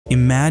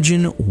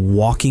Imagine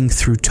walking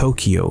through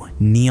Tokyo,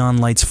 neon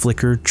lights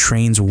flicker,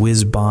 trains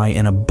whiz by,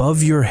 and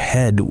above your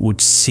head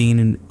would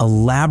seem a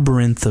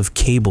labyrinth of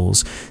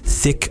cables.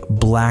 Thick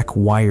black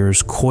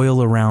wires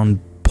coil around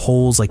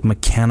poles like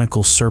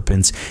mechanical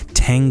serpents,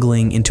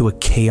 tangling into a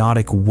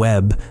chaotic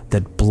web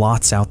that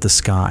blots out the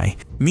sky.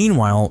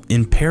 Meanwhile,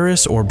 in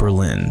Paris or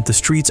Berlin, the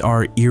streets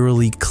are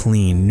eerily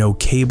clean. No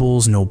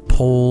cables, no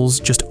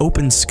poles, just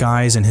open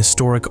skies and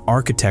historic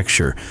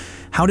architecture.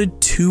 How did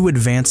two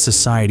advanced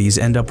societies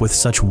end up with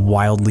such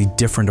wildly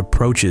different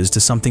approaches to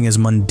something as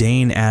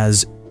mundane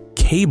as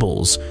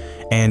cables?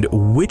 And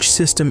which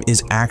system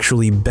is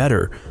actually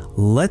better?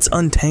 Let's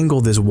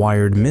untangle this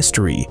wired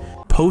mystery.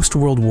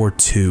 Post-World War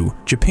II,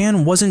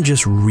 Japan wasn't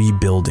just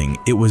rebuilding,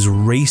 it was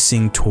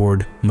racing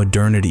toward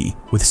modernity.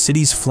 With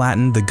cities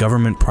flattened, the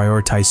government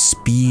prioritized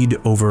speed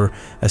over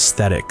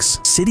aesthetics.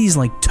 Cities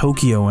like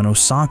Tokyo and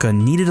Osaka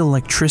needed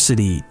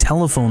electricity,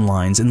 telephone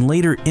lines, and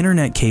later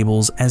internet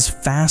cables as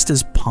fast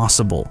as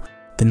possible.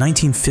 The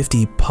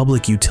 1950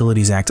 Public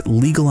Utilities Act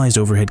legalized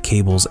overhead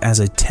cables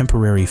as a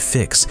temporary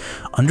fix.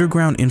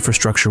 Underground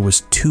infrastructure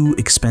was too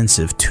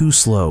expensive, too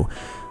slow.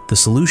 The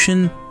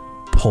solution?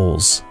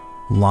 Poles.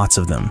 Lots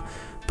of them,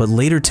 but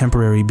later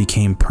temporary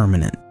became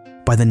permanent.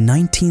 By the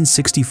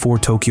 1964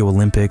 Tokyo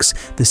Olympics,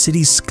 the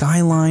city's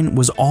skyline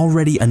was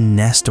already a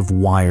nest of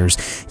wires,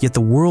 yet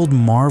the world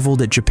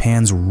marveled at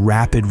Japan's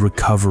rapid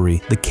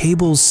recovery. The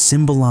cables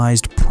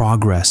symbolized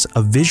progress,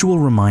 a visual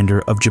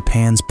reminder of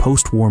Japan's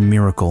post-war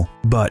miracle.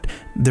 But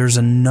there's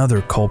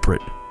another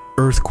culprit.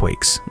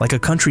 Earthquakes. Like a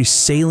country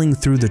sailing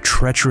through the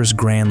treacherous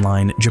Grand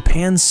Line,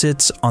 Japan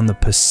sits on the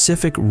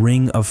Pacific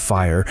Ring of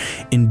Fire,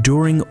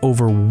 enduring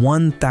over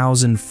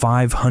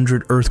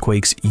 1,500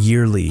 earthquakes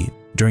yearly.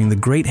 During the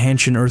Great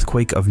Hanshin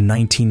earthquake of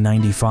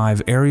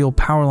 1995, aerial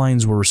power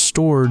lines were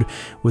restored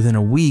within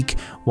a week,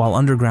 while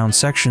underground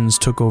sections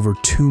took over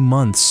 2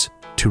 months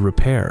to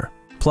repair.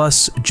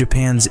 Plus,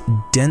 Japan's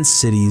dense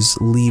cities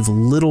leave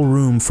little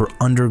room for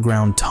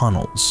underground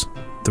tunnels.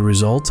 The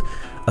result?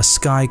 A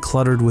sky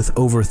cluttered with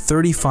over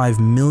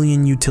 35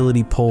 million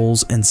utility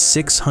poles and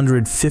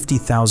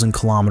 650,000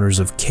 kilometers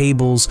of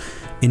cables,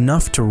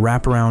 enough to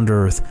wrap around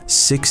Earth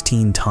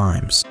 16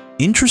 times.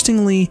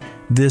 Interestingly,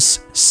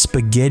 this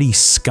spaghetti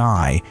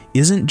sky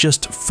isn't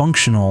just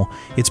functional,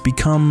 it's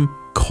become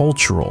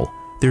cultural.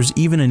 There's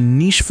even a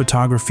niche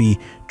photography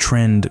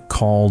trend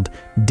called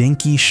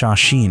Denki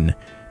Shashin,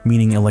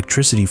 meaning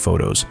electricity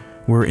photos,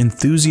 where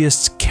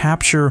enthusiasts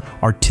capture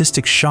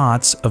artistic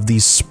shots of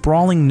these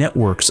sprawling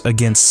networks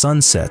against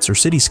sunsets or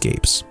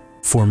cityscapes.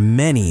 For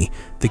many,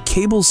 the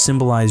cables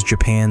symbolize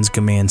Japan's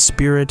Gaman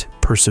spirit,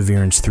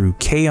 perseverance through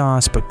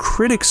chaos, but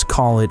critics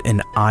call it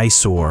an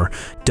eyesore,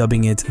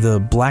 dubbing it the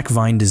black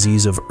vine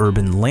disease of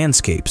urban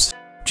landscapes.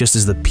 Just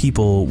as the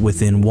people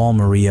within Wall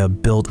Maria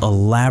built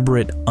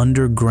elaborate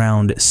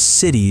underground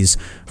cities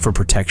for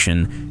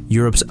protection,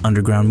 Europe's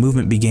underground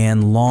movement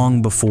began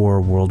long before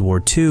World War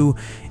II.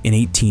 In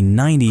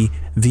 1890,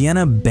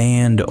 Vienna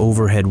banned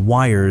overhead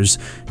wires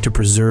to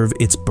preserve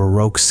its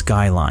Baroque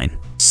skyline.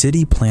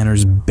 City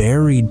planners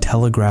buried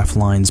telegraph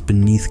lines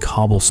beneath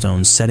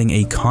cobblestones, setting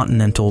a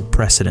continental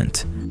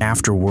precedent.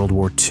 After World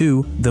War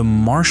II, the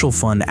Marshall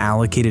Fund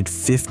allocated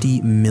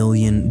 $50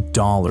 million,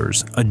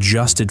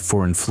 adjusted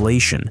for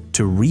inflation,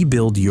 to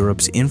rebuild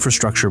Europe's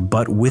infrastructure,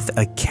 but with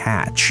a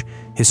catch.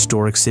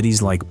 Historic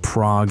cities like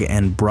Prague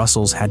and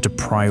Brussels had to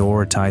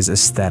prioritize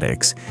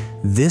aesthetics.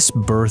 This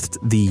birthed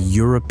the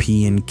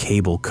European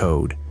Cable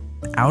Code.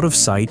 Out of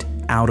sight,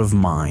 out of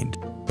mind.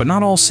 But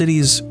not all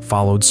cities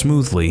followed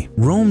smoothly.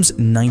 Rome's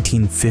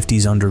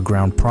 1950s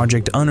underground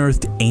project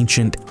unearthed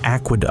ancient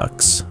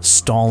aqueducts,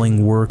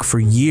 stalling work for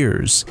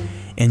years.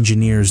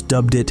 Engineers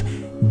dubbed it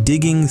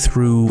digging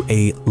through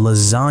a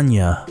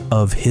lasagna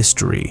of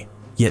history.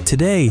 Yet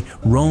today,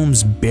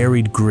 Rome's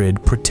buried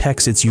grid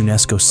protects its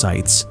UNESCO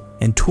sites,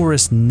 and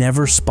tourists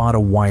never spot a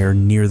wire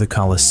near the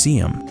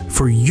Colosseum.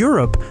 For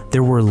Europe,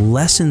 there were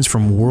lessons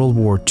from World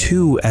War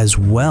II as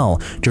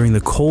well. During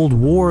the Cold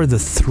War, the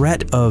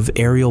threat of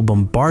aerial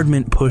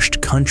bombardment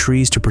pushed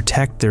countries to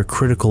protect their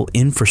critical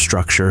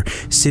infrastructure.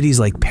 Cities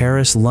like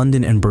Paris,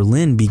 London, and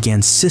Berlin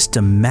began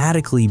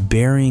systematically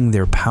burying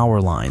their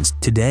power lines.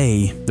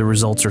 Today, the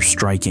results are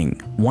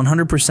striking.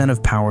 100%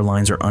 of power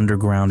lines are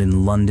underground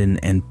in London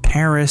and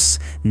Paris,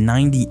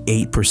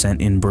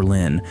 98% in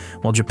Berlin,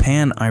 while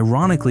Japan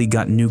ironically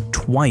got nuked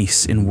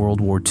twice in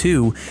World War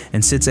II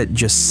and sits at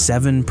just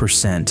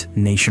 7%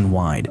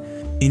 nationwide.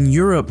 In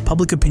Europe,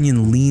 public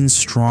opinion leans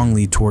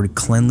strongly toward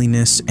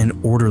cleanliness and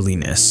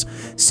orderliness.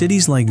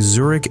 Cities like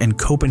Zurich and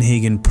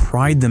Copenhagen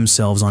pride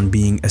themselves on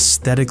being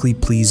aesthetically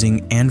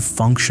pleasing and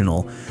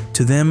functional.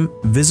 To them,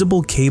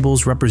 visible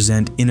cables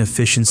represent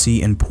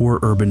inefficiency and poor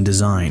urban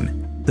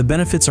design. The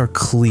benefits are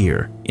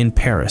clear. In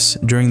Paris,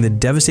 during the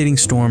devastating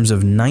storms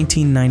of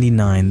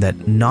 1999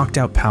 that knocked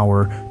out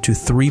power to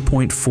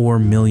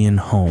 3.4 million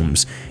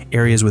homes,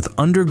 areas with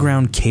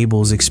underground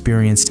cables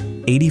experienced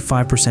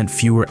 85%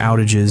 fewer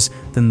outages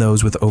than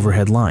those with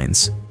overhead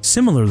lines.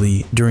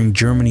 Similarly, during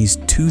Germany's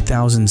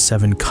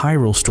 2007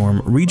 chiral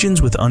storm,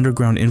 regions with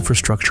underground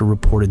infrastructure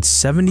reported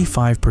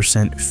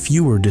 75%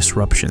 fewer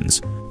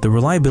disruptions. The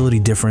reliability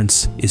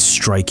difference is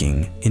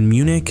striking. In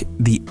Munich,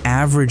 the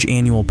average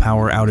annual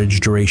power outage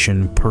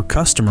duration per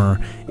customer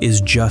is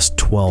just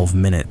 12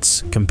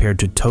 minutes, compared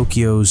to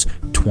Tokyo's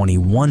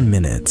 21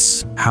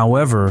 minutes.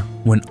 However,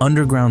 when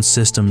underground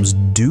systems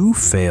do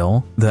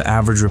fail, the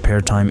average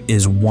repair time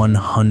is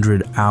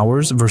 100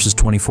 hours versus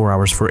 24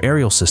 hours for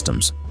aerial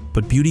systems.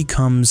 But beauty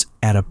comes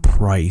at a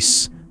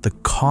price. The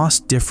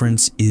cost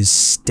difference is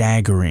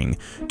staggering.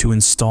 To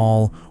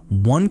install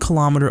 1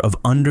 kilometer of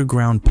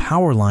underground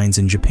power lines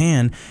in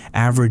Japan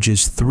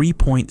averages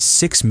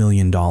 $3.6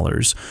 million,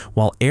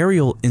 while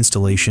aerial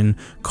installation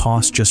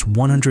costs just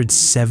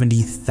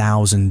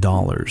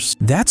 $170,000.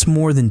 That's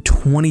more than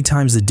 20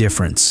 times the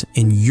difference.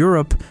 In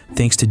Europe,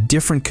 thanks to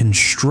different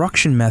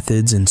construction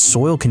methods and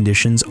soil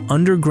conditions,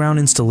 underground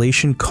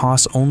installation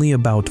costs only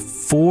about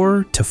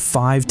 4 to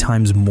 5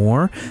 times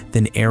more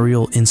than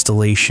aerial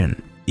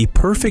installation. A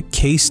perfect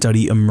case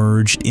study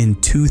emerged in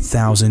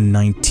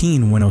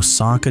 2019 when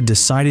Osaka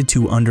decided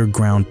to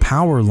underground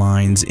power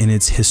lines in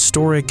its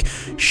historic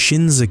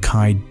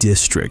Shinsekai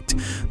district.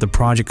 The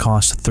project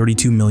cost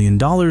 $32 million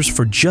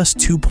for just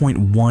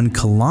 2.1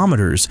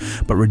 kilometers,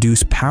 but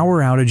reduced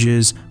power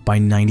outages by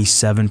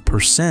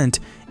 97%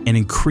 and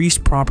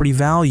increased property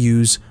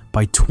values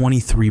by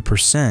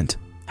 23%.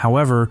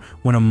 However,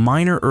 when a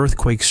minor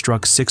earthquake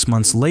struck 6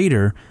 months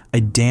later, a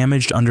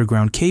damaged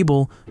underground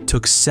cable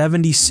took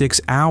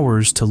 76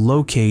 hours to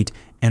locate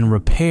and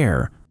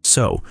repair.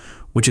 So,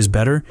 which is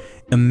better?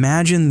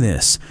 Imagine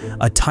this: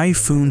 a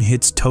typhoon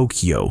hits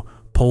Tokyo,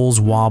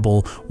 poles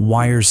wobble,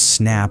 wires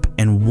snap,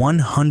 and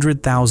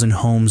 100,000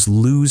 homes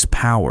lose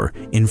power.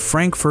 In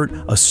Frankfurt,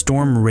 a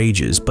storm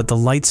rages, but the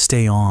lights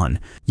stay on.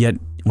 Yet,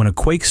 when a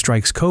quake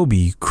strikes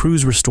Kobe,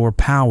 crews restore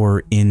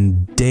power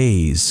in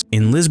days.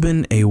 In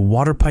Lisbon, a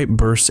water pipe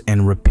bursts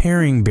and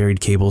repairing buried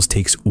cables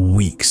takes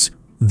weeks.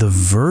 The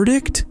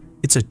verdict?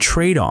 It's a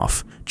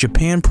trade-off.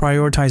 Japan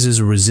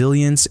prioritizes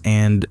resilience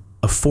and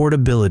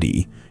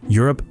affordability.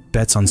 Europe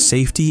bets on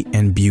safety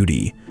and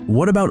beauty.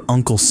 What about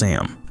Uncle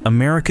Sam?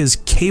 America's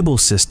cable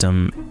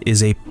system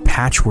is a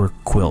patchwork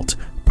quilt,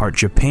 part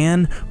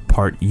Japan,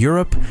 part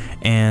Europe,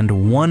 and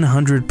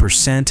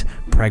 100%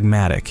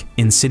 pragmatic.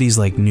 In cities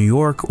like New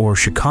York or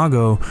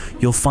Chicago,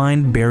 you'll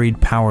find buried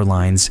power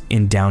lines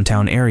in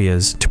downtown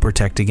areas to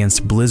protect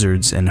against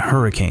blizzards and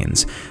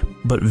hurricanes.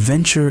 But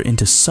venture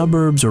into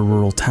suburbs or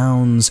rural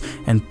towns,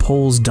 and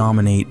poles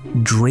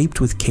dominate, draped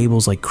with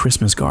cables like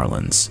Christmas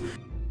garlands.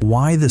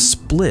 Why the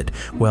split?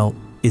 Well,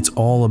 it's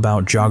all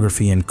about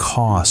geography and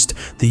cost.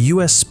 The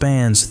US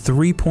spans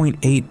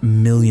 3.8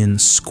 million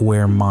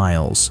square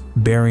miles.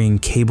 Burying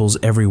cables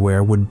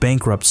everywhere would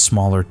bankrupt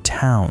smaller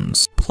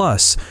towns.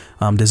 Plus,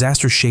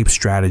 disaster-shaped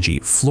strategy.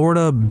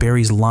 Florida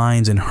buries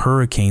lines in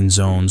hurricane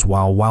zones,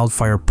 while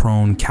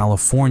wildfire-prone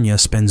California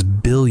spends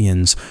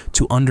billions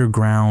to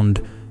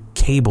underground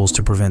cables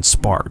to prevent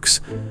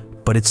sparks.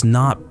 But it's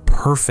not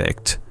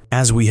perfect.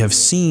 As we have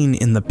seen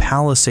in the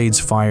Palisades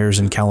fires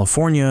in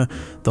California,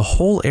 the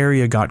whole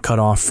area got cut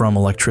off from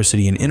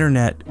electricity and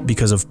internet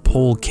because of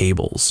pole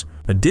cables.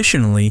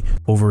 Additionally,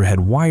 overhead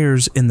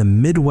wires in the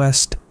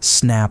Midwest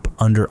snap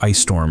under ice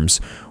storms,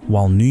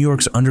 while New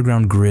York's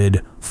underground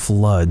grid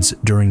floods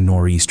during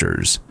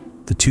nor'easters.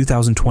 The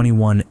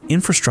 2021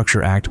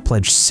 Infrastructure Act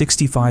pledged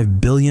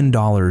 $65 billion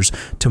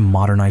to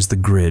modernize the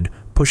grid,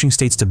 pushing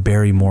states to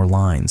bury more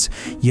lines.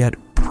 Yet,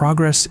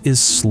 progress is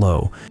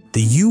slow.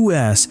 The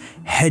US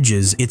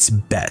hedges its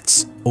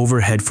bets: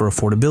 overhead for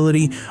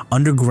affordability,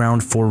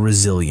 underground for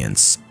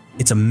resilience.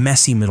 It's a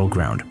messy middle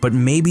ground, but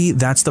maybe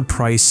that's the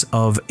price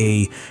of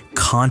a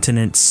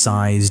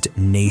continent-sized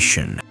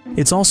nation.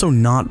 It's also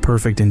not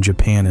perfect in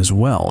Japan as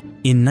well.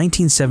 In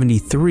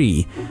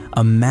 1973,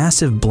 a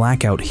massive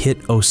blackout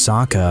hit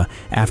Osaka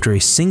after a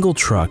single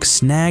truck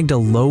snagged a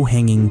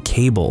low-hanging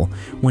cable.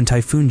 When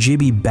Typhoon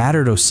Jibi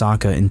battered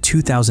Osaka in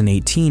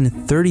 2018,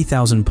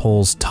 30,000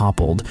 poles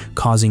toppled,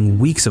 causing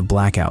weeks of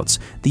blackouts.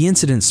 The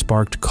incident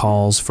sparked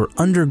calls for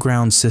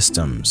underground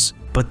systems,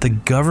 but the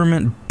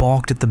government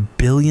balked at the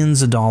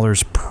billions of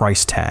dollars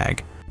price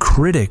tag.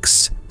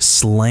 Critics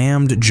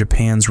slammed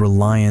Japan's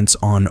reliance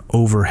on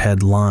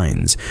overhead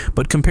lines,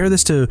 but compare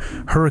this to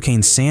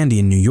Hurricane Sandy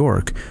in New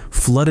York.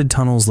 Flooded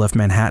tunnels left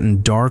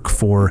Manhattan dark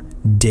for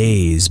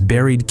days.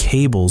 Buried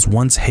cables,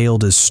 once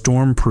hailed as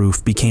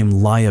storm-proof, became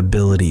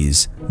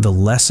liabilities. The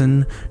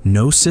lesson: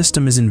 no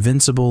system is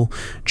invincible.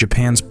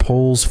 Japan's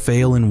poles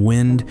fail in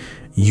wind.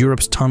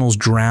 Europe's tunnels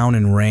drown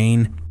in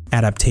rain.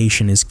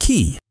 Adaptation is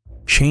key.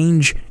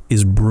 Change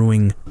is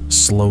brewing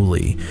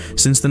slowly.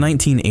 Since the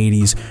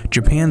 1980s,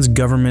 Japan's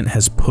government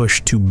has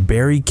pushed to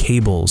bury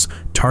cables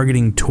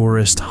targeting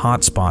tourist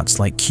hotspots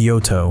like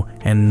Kyoto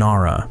and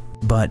Nara.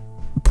 But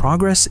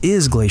progress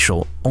is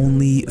glacial.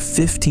 Only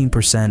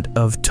 15%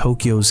 of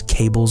Tokyo's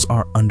cables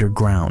are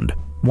underground.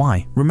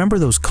 Why? Remember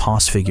those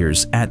cost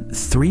figures. At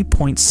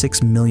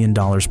 $3.6 million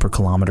per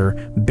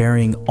kilometer,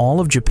 burying all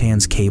of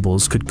Japan's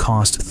cables could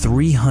cost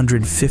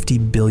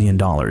 $350 billion,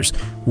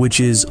 which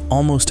is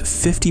almost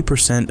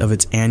 50% of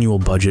its annual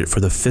budget for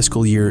the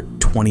fiscal year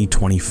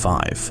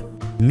 2025.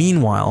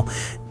 Meanwhile,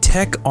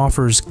 tech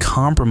offers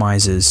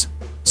compromises.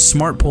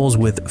 Smart poles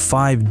with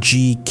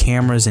 5G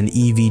cameras and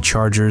EV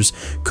chargers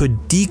could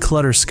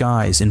declutter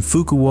skies. In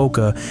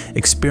Fukuoka,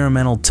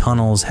 experimental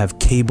tunnels have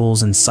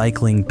cables and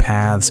cycling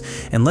paths.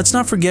 And let's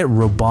not forget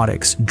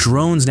robotics.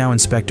 Drones now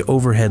inspect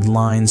overhead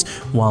lines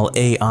while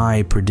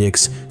AI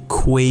predicts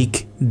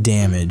quake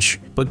damage.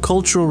 But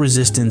cultural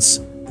resistance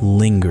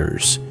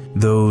lingers.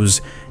 Those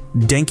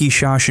Denki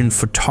Shashin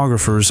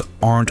photographers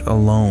aren't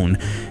alone.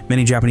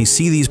 Many Japanese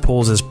see these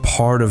poles as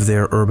part of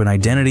their urban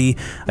identity,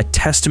 a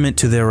testament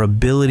to their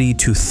ability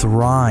to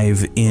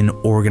thrive in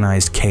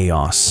organized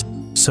chaos.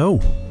 So,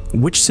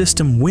 which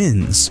system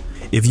wins?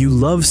 If you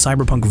love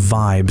cyberpunk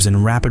vibes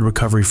and rapid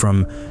recovery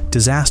from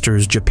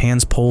disasters,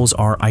 Japan's poles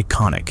are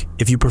iconic.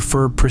 If you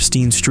prefer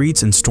pristine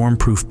streets and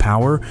storm-proof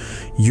power,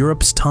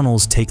 Europe's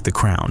tunnels take the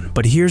crown.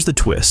 But here's the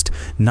twist: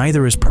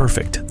 neither is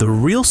perfect. The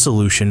real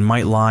solution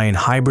might lie in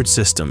hybrid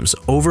systems,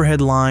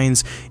 overhead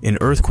lines in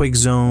earthquake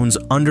zones,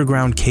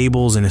 underground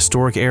cables in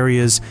historic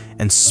areas,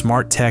 and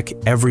smart tech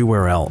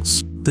everywhere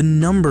else. The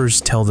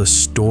numbers tell the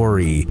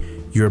story.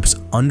 Europe's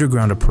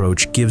underground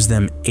approach gives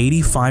them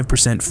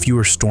 85%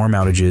 fewer storm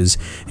outages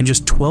and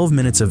just 12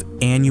 minutes of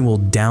annual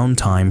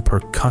downtime per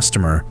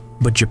customer.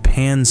 But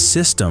Japan's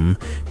system,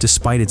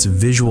 despite its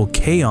visual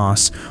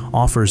chaos,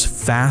 offers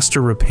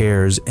faster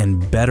repairs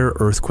and better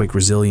earthquake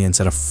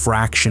resilience at a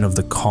fraction of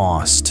the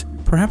cost.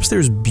 Perhaps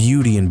there's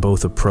beauty in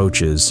both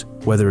approaches,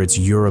 whether it's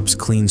Europe's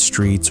clean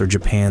streets or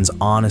Japan's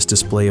honest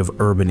display of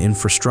urban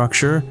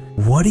infrastructure.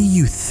 What do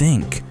you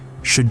think?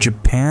 Should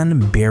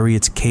Japan bury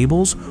its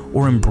cables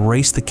or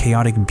embrace the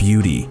chaotic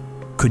beauty?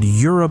 Could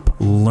Europe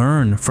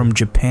learn from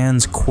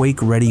Japan's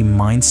quake-ready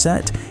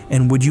mindset?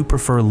 And would you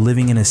prefer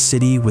living in a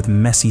city with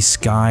messy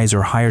skies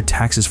or higher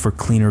taxes for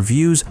cleaner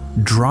views?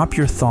 Drop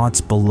your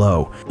thoughts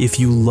below. If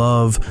you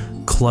love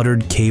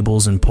cluttered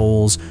cables and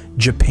poles,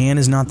 Japan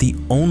is not the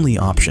only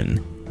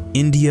option.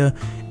 India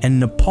and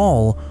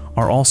Nepal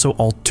are also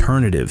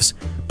alternatives,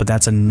 but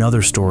that's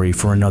another story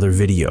for another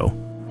video.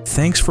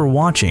 Thanks for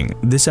watching.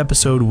 This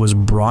episode was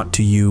brought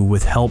to you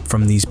with help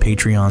from these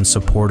Patreon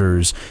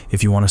supporters.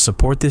 If you want to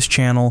support this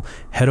channel,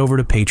 head over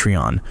to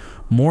Patreon.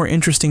 More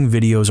interesting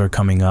videos are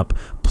coming up.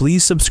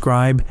 Please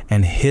subscribe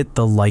and hit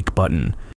the like button.